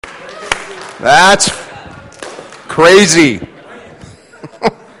That's crazy.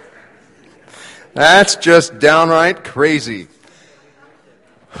 That's just downright crazy.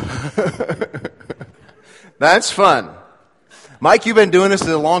 That's fun. Mike, you've been doing this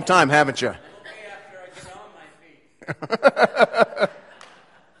a long time, haven't you?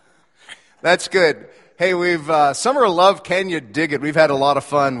 That's good. Hey, we've Summer of Love, Can You Dig It? We've had a lot of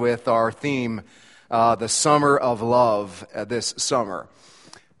fun with our theme, the Summer of Love, this summer.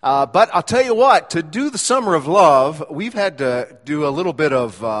 But I'll tell you what, to do the Summer of Love, we've had to do a little bit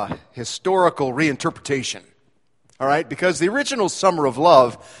of historical reinterpretation. All right? Because the original Summer of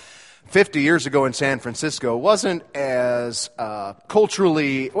Love, 50 years ago in San Francisco, wasn't as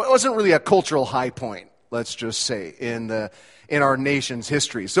it wasn't really a cultural high point, let's just say, in our nation's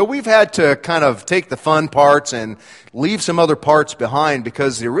history. So we've had to kind of take the fun parts and leave some other parts behind,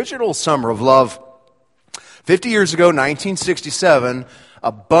 because the original Summer of Love, 50 years ago, 1967,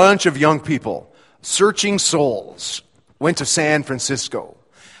 a bunch of young people, searching souls, went to San Francisco.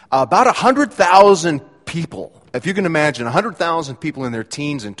 About 100,000 people, if you can imagine, 100,000 people in their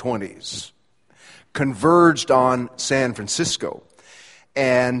teens and 20s, converged on San Francisco.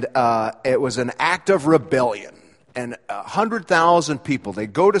 And it was an act of rebellion. And 100,000 people, they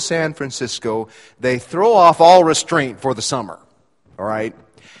go to San Francisco, they throw off all restraint for the summer, all right?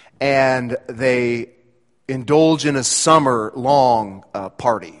 And they indulge in a summer-long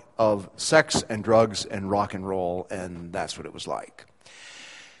party of sex and drugs and rock and roll, and that's what it was like.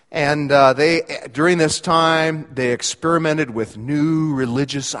 And during this time, they experimented with new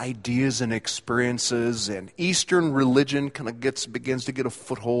religious ideas and experiences, and Eastern religion kind of begins to get a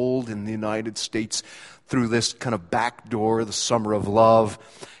foothold in the United States through this kind of back door, the Summer of Love.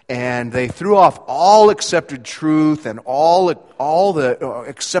 And they threw off all accepted truth and all the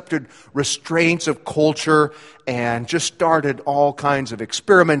accepted restraints of culture, and just started all kinds of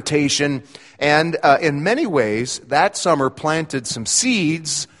experimentation. And in many ways, that summer planted some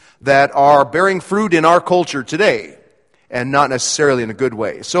seeds that are bearing fruit in our culture today, and not necessarily in a good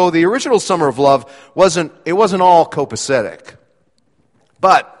way. So the original Summer of Love wasn't all copacetic.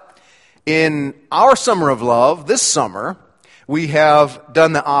 But in our Summer of Love, this summer, we have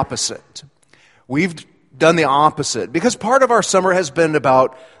done the opposite. We've done the opposite because part of our summer has been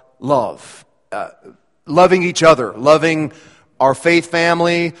about love, loving each other, loving our faith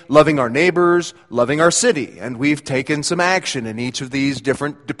family, loving our neighbors, loving our city. And we've taken some action in each of these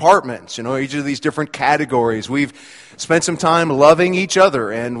different departments, each of these different categories. We've spent some time loving each other,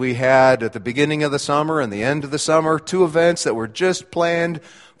 and we had, at the beginning of the summer and the end of the summer, 2 events that were just planned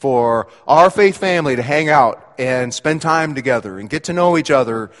for our faith family to hang out and spend time together and get to know each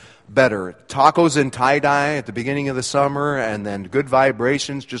other better. Tacos and tie-dye at the beginning of the summer, and then Good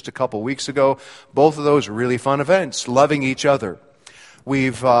Vibrations just a couple weeks ago. Both of those really fun events, loving each other.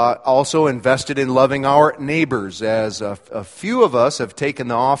 We've also invested in loving our neighbors, as a few of us have taken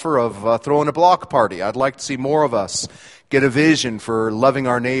the offer of throwing a block party. I'd like to see more of us get a vision for loving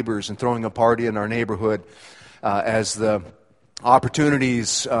our neighbors and throwing a party in our neighborhood as the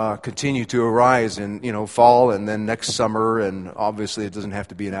opportunities continue to arise in fall and then next summer, and obviously it doesn't have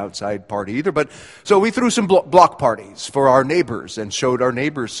to be an outside party either. But so we threw some block parties for our neighbors and showed our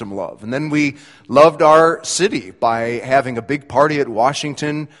neighbors some love. And then we loved our city by having a big party at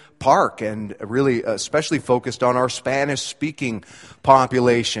Washington Park, and really especially focused on our Spanish-speaking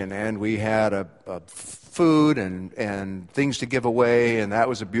population. And we had a food and things to give away, and that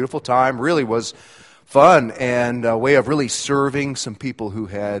was a beautiful time. Really was fun, and a way of really serving some people who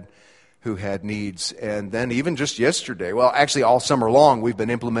had needs. And then even just yesterday, well, actually all summer long, we've been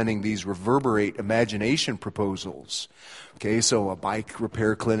implementing these Reverberate Imagination proposals. Okay, so a bike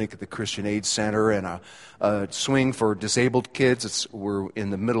repair clinic at the Christian Aid Center, and a swing for disabled kids. We're in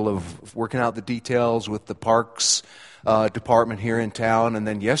the middle of working out the details with the parks department here in town. And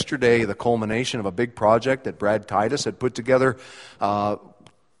then yesterday, the culmination of a big project that Brad Titus had put together,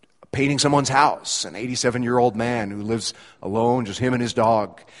 painting someone's house, an 87-year-old man who lives alone, just him and his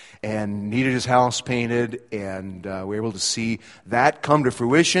dog, and needed his house painted, and we were able to see that come to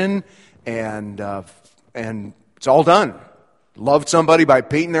fruition, and it's all done. Loved somebody by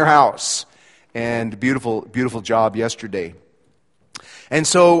painting their house, and beautiful, beautiful job yesterday. And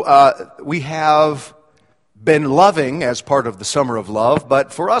so we have been loving as part of the Summer of Love,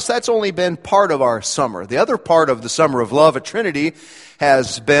 but for us that's only been part of our summer. The other part of the Summer of Love at Trinity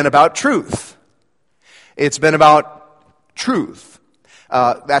has been about truth. It's been about truth.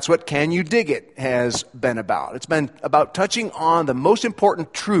 That's what Can You Dig It has been about. It's been about touching on the most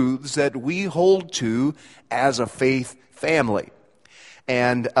important truths that we hold to as a faith family.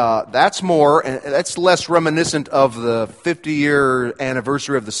 And that's less reminiscent of the 50-year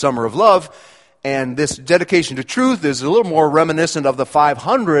anniversary of the Summer of Love. And this dedication to truth is a little more reminiscent of the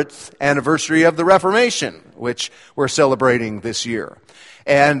 500th anniversary of the Reformation, which we're celebrating this year.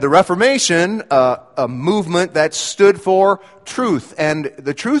 And the Reformation, a movement that stood for truth. And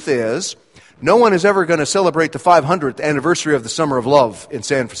the truth is, no one is ever going to celebrate the 500th anniversary of the Summer of Love in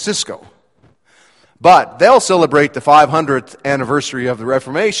San Francisco. But they'll celebrate the 500th anniversary of the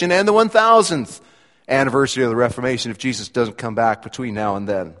Reformation and the 1000th anniversary of the Reformation if Jesus doesn't come back between now and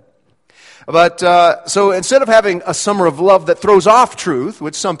then. But so instead of having a Summer of Love that throws off truth,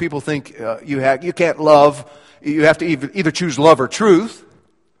 which some people think you can't love, you have to either choose love or truth.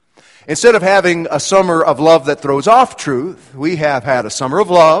 Instead of having a Summer of Love that throws off truth, we have had a Summer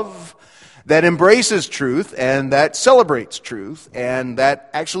of Love that embraces truth and that celebrates truth and that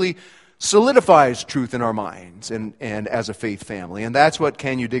actually solidifies truth in our minds and as a faith family. And that's what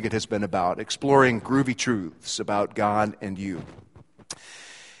Can You Dig It has been about, exploring groovy truths about God and you.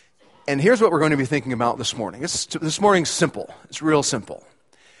 And here's what we're going to be thinking about this morning. This morning's simple. It's real simple.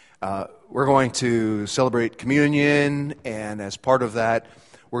 We're going to celebrate communion, and as part of that,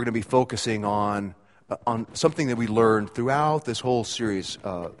 we're going to be focusing on something that we learned throughout this whole series,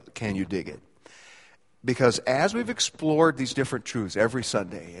 Can You Dig It? Because as we've explored these different truths every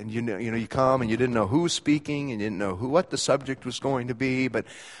Sunday, and you come and you didn't know who was speaking, and you didn't know what the subject was going to be, but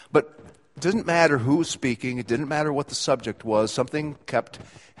it didn't matter who was speaking, it didn't matter what the subject was, something kept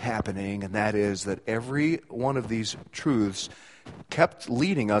happening, and that is that every one of these truths kept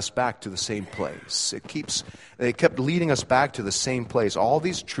leading us back to the same place. They kept leading us back to the same place. All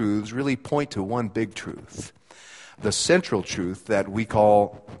these truths really point to one big truth. The central truth that we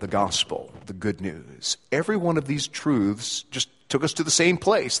call the gospel, the good news. Every one of these truths just took us to the same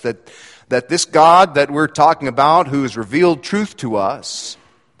place, that this God that we're talking about, who has revealed truth to us,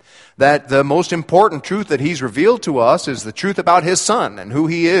 that the most important truth that He's revealed to us is the truth about His Son and who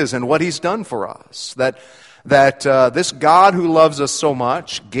He is and what He's done for us. That this God who loves us so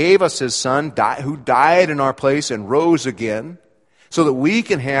much gave us His Son, who died in our place and rose again, so that we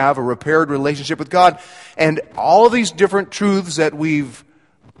can have a repaired relationship with God. And all of these different truths that we've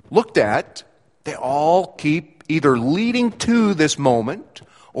looked at, they all keep either leading to this moment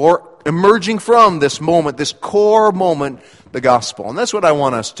or emerging from this moment, this core moment, the gospel. And that's what I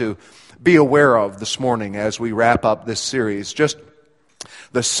want us to be aware of this morning as we wrap up this series. Just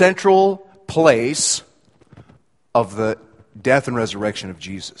the central place of the death and resurrection of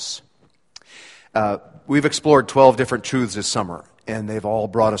Jesus. We've explored 12 different truths this summer, and they've all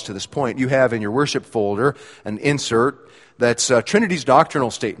brought us to this point. You have in your worship folder an insert that's Trinity's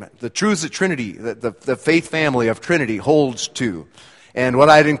doctrinal statement, the truths that Trinity, the faith family of Trinity holds to. And what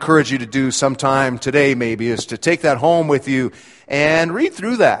I'd encourage you to do sometime today maybe is to take that home with you and read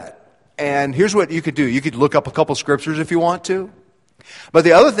through that. And here's what you could do. You could look up a couple scriptures if you want to. But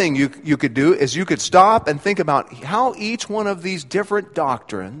the other thing you could do is you could stop and think about how each one of these different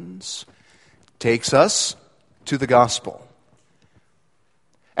doctrines takes us to the gospel.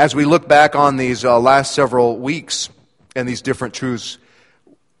 As we look back on these last several weeks and these different truths,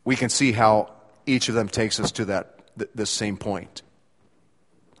 we can see how each of them takes us to this same point.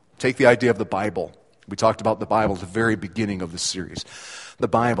 Take the idea of the Bible. We talked about the Bible at the very beginning of this series. The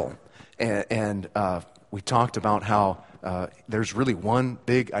Bible. And we talked about how there's really one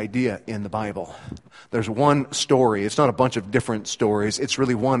big idea in the Bible. There's one story. It's not a bunch of different stories. It's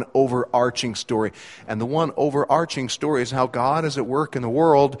really one overarching story. And the one overarching story is how God is at work in the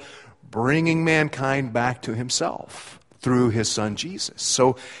world, bringing mankind back to Himself through His Son Jesus.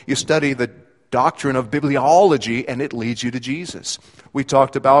 So you study the doctrine of bibliology, and it leads you to Jesus. We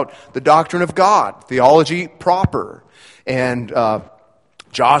talked about the doctrine of God, theology proper, and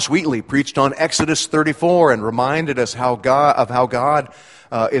Josh Wheatley preached on Exodus 34 and reminded us how God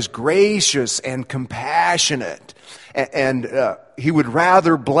is gracious and compassionate, and He would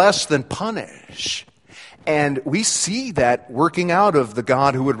rather bless than punish. And we see that working out of the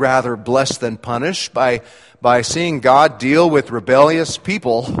God who would rather bless than punish by seeing God deal with rebellious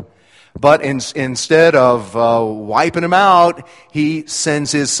people. But instead of wiping them out, He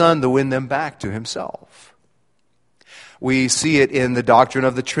sends His Son to win them back to Himself. We see it in the doctrine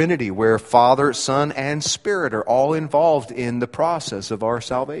of the Trinity, where Father, Son, and Spirit are all involved in the process of our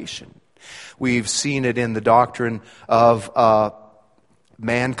salvation. We've seen it in the doctrine of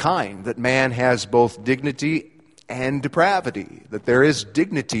mankind, that man has both dignity and depravity, that there is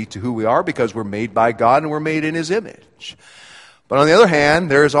dignity to who we are because we're made by God and we're made in His image. But on the other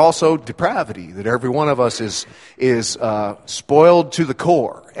hand, there is also depravity, that every one of us is spoiled to the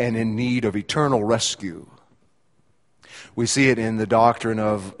core and in need of eternal rescue. We see it in the doctrine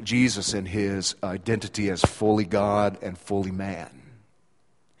of Jesus and his identity as fully God and fully man.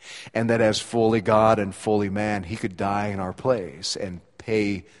 And that as fully God and fully man, he could die in our place and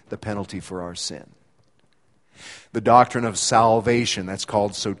pay the penalty for our sin. The doctrine of salvation, that's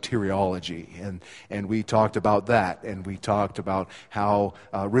called soteriology, and we talked about that, and we talked about how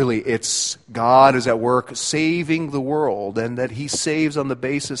really it's God is at work saving the world, and that he saves on the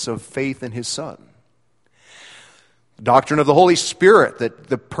basis of faith in his Son. Doctrine of the Holy Spirit, that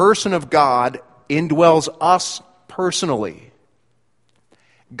the person of God indwells us personally.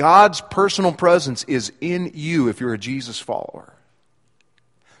 God's personal presence is in you if you're a Jesus follower.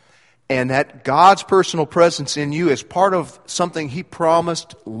 And that God's personal presence in you is part of something he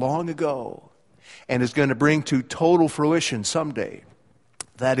promised long ago and is going to bring to total fruition someday.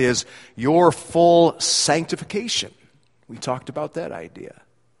 That is your full sanctification. We talked about that idea.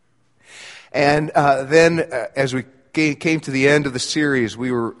 And then as we came to the end of the series,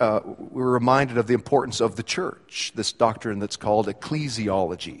 we were reminded of the importance of the church, this doctrine that's called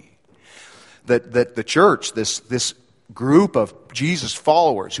ecclesiology. That the church, this group of Jesus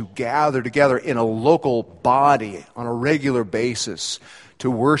followers who gather together in a local body on a regular basis to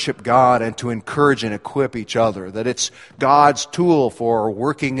worship God and to encourage and equip each other, that it's God's tool for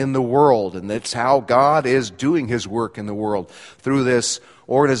working in the world, and that's how God is doing his work in the world through this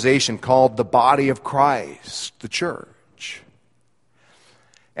organization called the body of Christ, the church.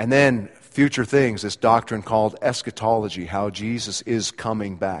 And then future things, this doctrine called eschatology, how Jesus is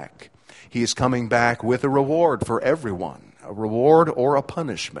coming back. He is coming back with a reward for everyone, a reward or a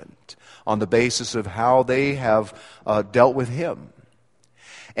punishment on the basis of how they have dealt with him.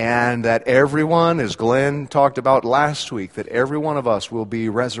 And that everyone, as Glenn talked about last week, that every one of us will be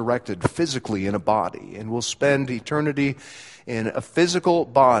resurrected physically in a body and will spend eternity in a physical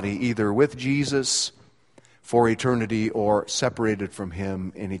body, either with Jesus for eternity or separated from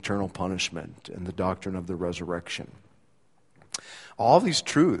him in eternal punishment, and the doctrine of the resurrection. All these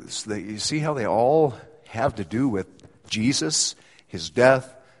truths, you see how they all have to do with Jesus, his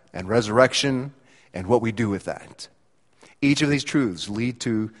death and resurrection, and what we do with that. Each of these truths lead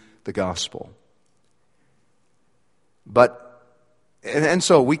to the gospel. And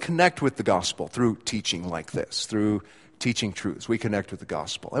so we connect with the gospel through teaching like this, through teaching truths. We connect with the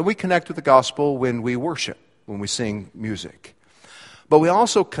gospel. And we connect with the gospel when we worship, when we sing music. But we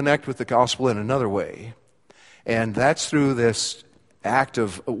also connect with the gospel in another way, and that's through this act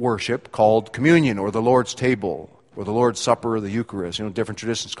of worship called communion, or the Lord's table, or the Lord's Supper, or the Eucharist. Different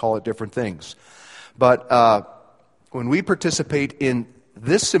traditions call it different things. But when we participate in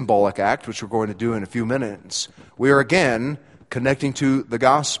this symbolic act, which we're going to do in a few minutes, we are again connecting to the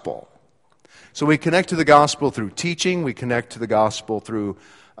gospel. So we connect to the gospel through teaching, we connect to the gospel through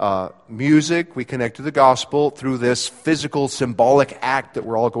music, we connect to the gospel through this physical symbolic act that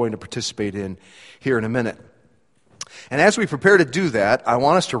we're all going to participate in here in a minute. And as we prepare to do that, I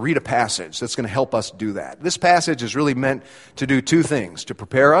want us to read a passage that's going to help us do that. This passage is really meant to do two things: to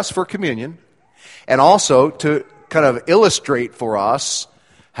prepare us for communion, and also to kind of illustrate for us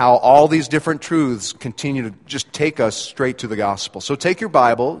how all these different truths continue to just take us straight to the gospel. So take your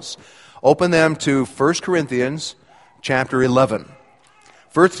Bibles, open them to 1 Corinthians chapter 11.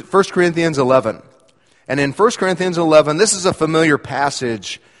 1 Corinthians 11. And in 1 Corinthians 11, this is a familiar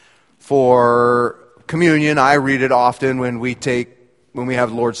passage for communion. I read it often when we have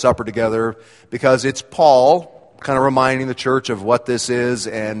the Lord's Supper together, because it's Paul kind of reminding the church of what this is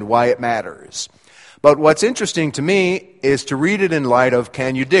and why it matters. But what's interesting to me is to read it in light of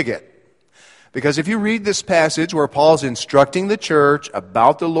Can You Dig It? Because if you read this passage where Paul's instructing the church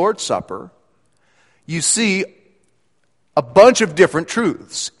about the Lord's Supper, you see a bunch of different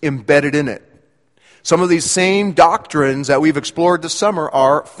truths embedded in it. Some of these same doctrines that we've explored this summer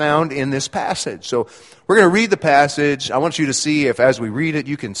are found in this passage. So we're going to read the passage. I want you to see if, as we read it,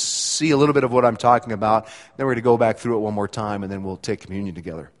 you can see a little bit of what I'm talking about. Then we're going to go back through it one more time, and then we'll take communion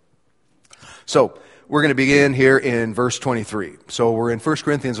together. So we're going to begin here in verse 23. So we're in 1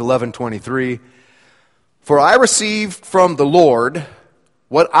 Corinthians 11:23. For I received from the Lord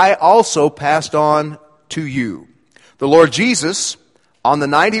what I also passed on to you. The Lord Jesus, on the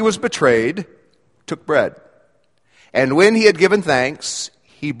night he was betrayed, took bread. And when he had given thanks,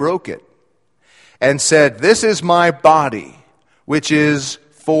 he broke it and said, "This is my body, which is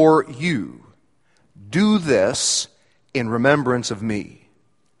for you. Do this in remembrance of me."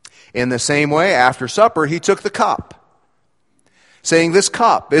 In the same way, after supper, he took the cup, saying, "This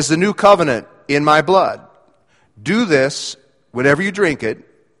cup is the new covenant in my blood. Do this whenever you drink it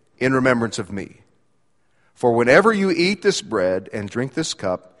in remembrance of me. For whenever you eat this bread and drink this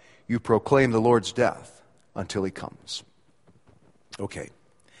cup, you proclaim the Lord's death until he comes." Okay.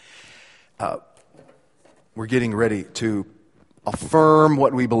 We're getting ready to affirm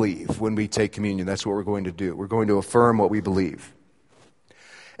what we believe when we take communion. That's what we're going to do. We're going to affirm what we believe.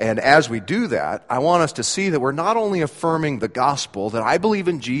 And as we do that, I want us to see that we're not only affirming the gospel, that I believe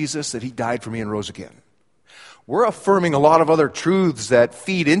in Jesus, that he died for me and rose again. We're affirming a lot of other truths that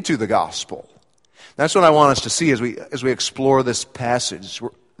feed into the gospel. That's what I want us to see as we explore this passage,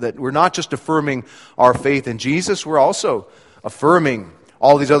 that we're not just affirming our faith in Jesus, we're also affirming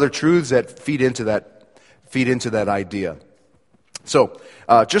all these other truths that feed into that idea. So,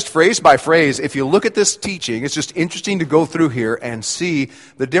 just phrase by phrase, if you look at this teaching, it's just interesting to go through here and see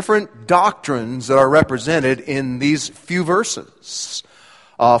the different doctrines that are represented in these few verses.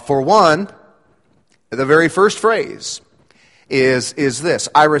 For one, the very first phrase is this: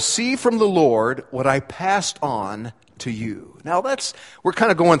 I received from the Lord what I passed on to you. Now we're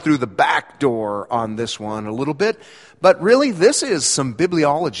kind of going through the back door on this one a little bit, but really this is some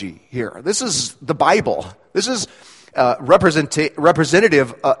bibliology here. This is the Bible. This is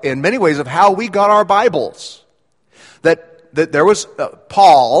representative in many ways of how we got our Bibles. That there was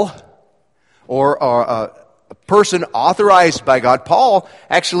Paul, or a person authorized by God. Paul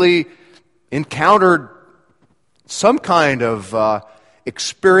actually encountered some kind of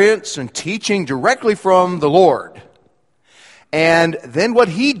experience and teaching directly from the Lord. And then what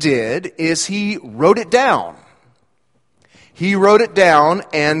he did is he wrote it down. He wrote it down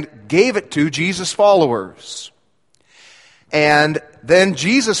and gave it to Jesus' followers. And then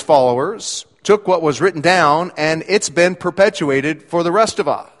Jesus' followers took what was written down, and it's been perpetuated for the rest of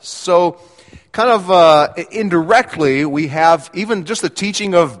us. So kind of indirectly, we have even just the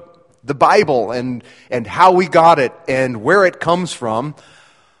teaching of the Bible and how we got it and where it comes from.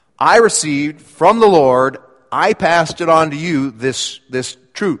 I received from the Lord, I passed it on to you, this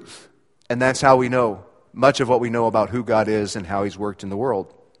truth. And that's how we know much of what we know about who God is and how he's worked in the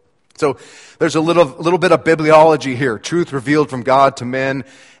world. So there's a little bit of bibliology here. Truth revealed from God to men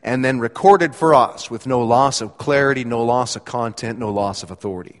and then recorded for us with no loss of clarity, no loss of content, no loss of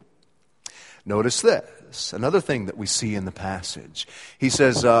authority. Notice this, another thing that we see in the passage. He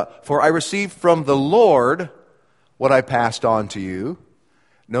says, for I received from the Lord what I passed on to you.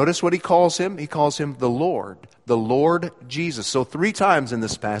 Notice what he calls him. He calls him the Lord Jesus. So 3 times in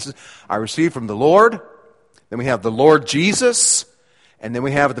this passage, I received from the Lord. Then we have the Lord Jesus. And then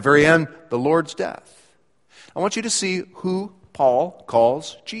we have at the very end, the Lord's death. I want you to see who Paul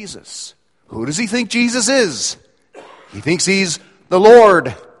calls Jesus. Who does he think Jesus is? He thinks he's the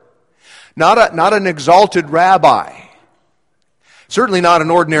Lord. Not an exalted rabbi. Certainly not an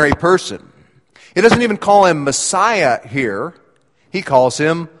ordinary person. He doesn't even call him Messiah here. He calls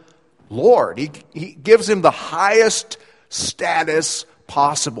him Lord. He gives him the highest status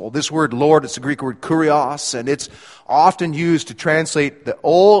possible. This word Lord, it's the Greek word kurios, and it's often used to translate the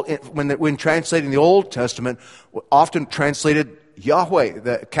old, when translating the Old Testament, often translated Yahweh,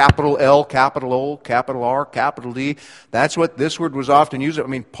 the capital L, capital O, capital R, capital D. That's what this word was often used. I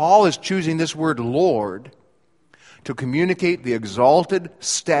mean, Paul is choosing this word Lord to communicate the exalted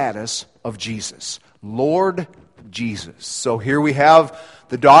status of Jesus. Lord Jesus. So here we have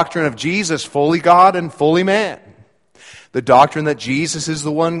the doctrine of Jesus, fully God and fully man. The doctrine that Jesus is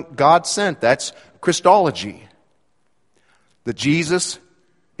the one God sent. That's Christology. That Jesus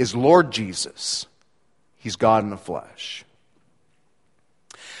is Lord Jesus. He's God in the flesh.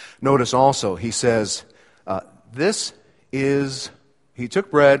 Notice also, he says, he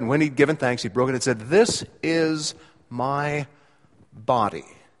took bread, and when he'd given thanks, he broke it and said, this is my body.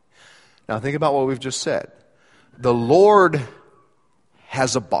 Now think about what we've just said. The Lord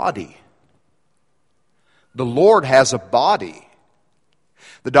has a body. The Lord has a body.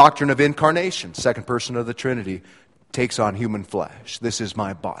 The doctrine of incarnation, second person of the Trinity, takes on human flesh. This is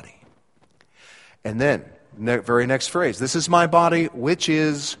my body. And then, very next phrase, this is my body which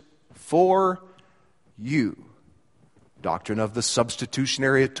is for you. Doctrine of the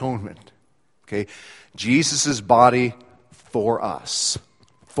substitutionary atonement. Okay, Jesus' body for us,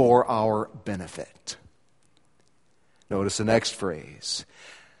 for our benefit. Notice the next phrase.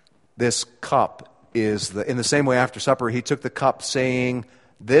 This cup is in the same way after supper, he took the cup saying,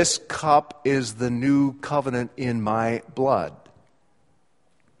 this cup is the new covenant in my blood.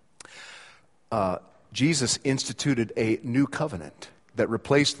 Jesus instituted a new covenant that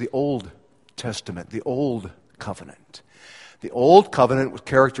replaced the Old Testament, the Old Covenant. The Old Covenant was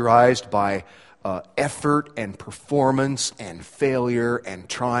characterized by effort and performance and failure and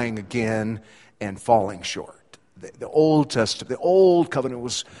trying again and falling short. The Old Testament, the Old Covenant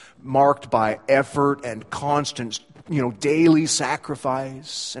was marked by effort and constant, daily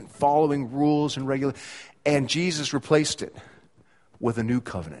sacrifice and following rules and regulations. And Jesus replaced it with a new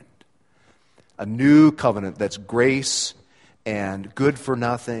covenant. A new covenant that's grace and good for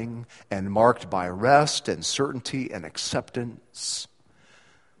nothing and marked by rest and certainty and acceptance.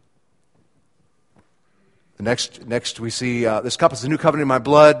 Next we see, this cup is the new covenant in my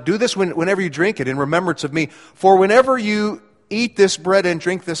blood. Do this whenever you drink it in remembrance of me. For whenever you eat this bread and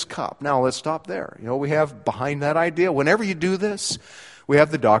drink this cup. Now let's stop there. You know, we have behind that idea, whenever you do this, we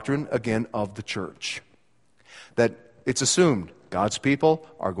have the doctrine, again, of the church. That it's assumed God's people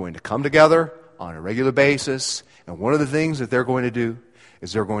are going to come together on a regular basis, and one of the things that they're going to do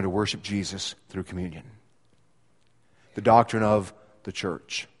is they're going to worship Jesus through communion. The doctrine of the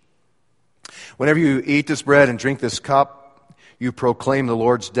church. Whenever you eat this bread and drink this cup, you proclaim the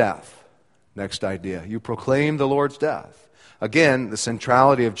Lord's death. Next idea. You proclaim the Lord's death. Again, the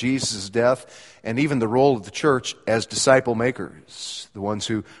centrality of Jesus' death and even the role of the church as disciple makers, the ones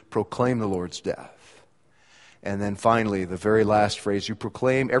who proclaim the Lord's death. And then finally, the very last phrase, you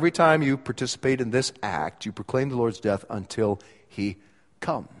proclaim, every time you participate in this act, you proclaim the Lord's death until He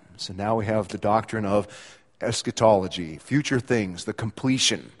comes. And now we have the doctrine of eschatology, future things, the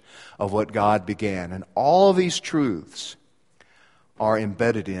completion of what God began. And all of these truths are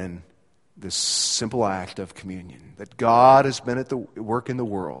embedded in this simple act of communion. That God has been at the work in the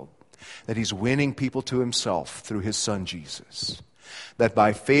world. That He's winning people to Himself through His Son Jesus. That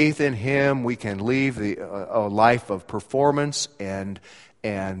by faith in Him we can leave a life of performance and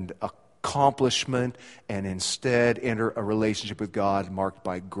accomplishment and instead enter a relationship with God marked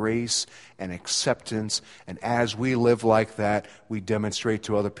by grace and acceptance. And as we live like that, we demonstrate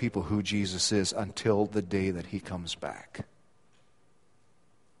to other people who Jesus is until the day that He comes back.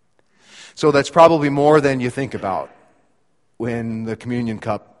 So that's probably more than you think about when the communion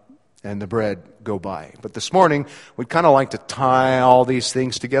cup and the bread go by. But this morning, we'd kind of like to tie all these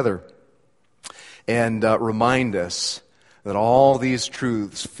things together and remind us that all these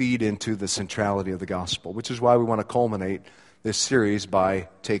truths feed into the centrality of the gospel, which is why we want to culminate this series by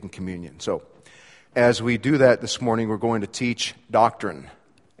taking communion. So, as we do that this morning, we're going to teach doctrine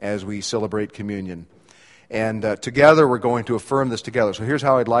as we celebrate communion. And together, we're going to affirm this together. So here's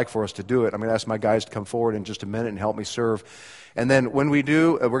how I'd like for us to do it. I'm going to ask my guys to come forward in just a minute and help me serve. And then when we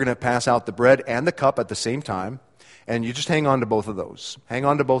do, we're going to pass out the bread and the cup at the same time. And you just hang on to both of those. Hang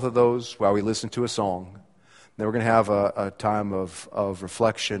on to both of those while we listen to a song. Then we're going to have a time of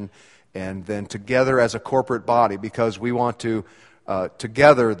reflection, and then together as a corporate body, because we want to,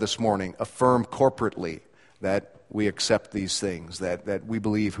 together this morning, affirm corporately that we accept these things, that we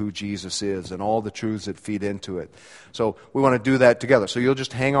believe who Jesus is and all the truths that feed into it. So we want to do that together. So you'll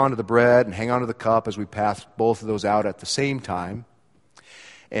just hang on to the bread and hang on to the cup as we pass both of those out at the same time.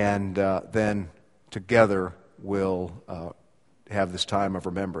 And then together we'll have this time of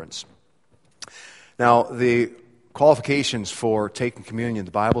remembrance. Now, the qualifications for taking communion,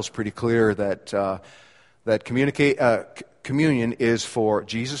 the Bible is pretty clear that communion is for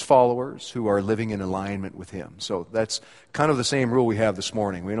Jesus followers who are living in alignment with Him. So that's kind of the same rule we have this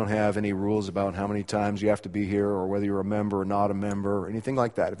morning. We don't have any rules about how many times you have to be here or whether you're a member or not a member or anything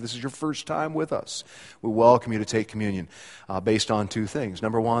like that. If this is your first time with us, we welcome you to take communion based on two things.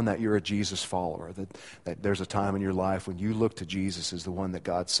 Number one, that you're a Jesus follower, that there's a time in your life when you look to Jesus as the one that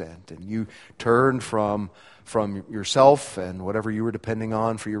God sent, and you turn from yourself and whatever you were depending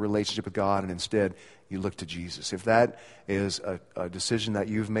on for your relationship with God, and instead you look to Jesus. If that is a decision that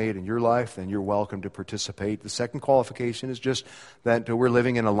you've made in your life, then you're welcome to participate. The second qualification is just that we're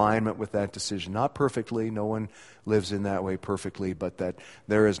living in alignment with that decision. Not perfectly, no one lives in that way perfectly, but that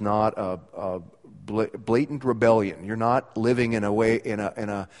there is not a blatant rebellion. You're not living in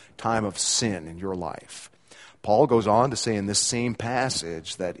a time of sin in your life. Paul goes on to say in this same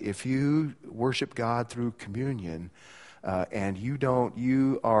passage that if you worship God through communion, and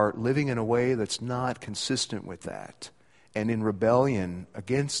you are living in a way that's not consistent with that, and in rebellion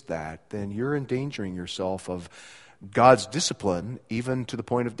against that, then you're endangering yourself of God's discipline, even to the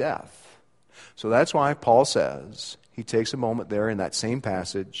point of death. So that's why Paul says, he takes a moment there in that same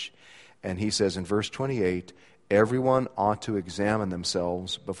passage, and he says in verse 28, everyone ought to examine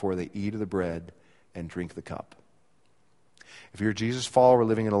themselves before they eat of the bread and drink the cup. If you're a Jesus follower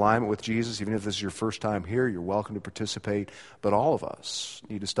living in alignment with Jesus, even if this is your first time here, you're welcome to participate. But all of us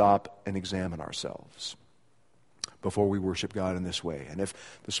need to stop and examine ourselves before we worship God in this way. And if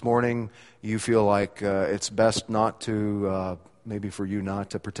this morning you feel like it's best not to, maybe for you not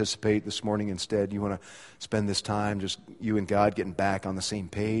to participate this morning, instead you want to spend this time just you and God getting back on the same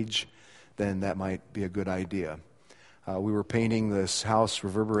page, then that might be a good idea. We were painting this house,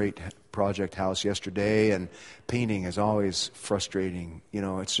 Reverberate Project house, yesterday, and painting is always frustrating. You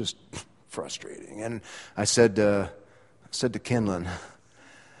know, it's just frustrating. And I said to said to Kenlon,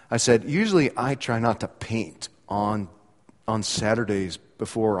 I said, usually I try not to paint on Saturdays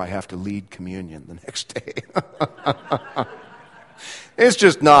before I have to lead communion the next day. It's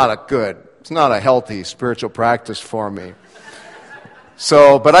just it's not a healthy spiritual practice for me.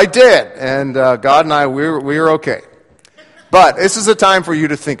 So, but I did, and God and I, we were okay. But this is a time for you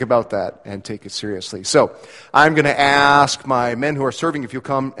to think about that and take it seriously. So, I'm going to ask my men who are serving if you'll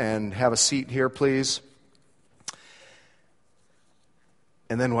come and have a seat here, please.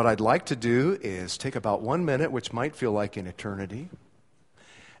 And then what I'd like to do is take about 1 minute, which might feel like an eternity,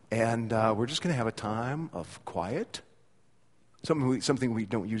 and we're just going to have a time of quiet, something we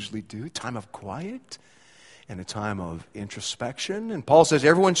don't usually do, time of quiet, and a time of introspection. And Paul says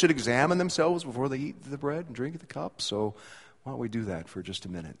everyone should examine themselves before they eat the bread and drink the cup, so why don't we do that for just a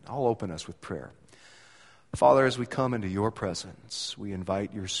minute? I'll open us with prayer. Father, as we come into your presence, we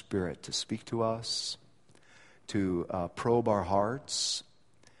invite your Spirit to speak to us, to probe our hearts,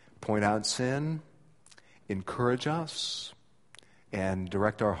 point out sin, encourage us, and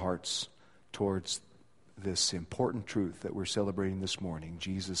direct our hearts towards this important truth that we're celebrating this morning,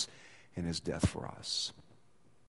 Jesus and his death for us.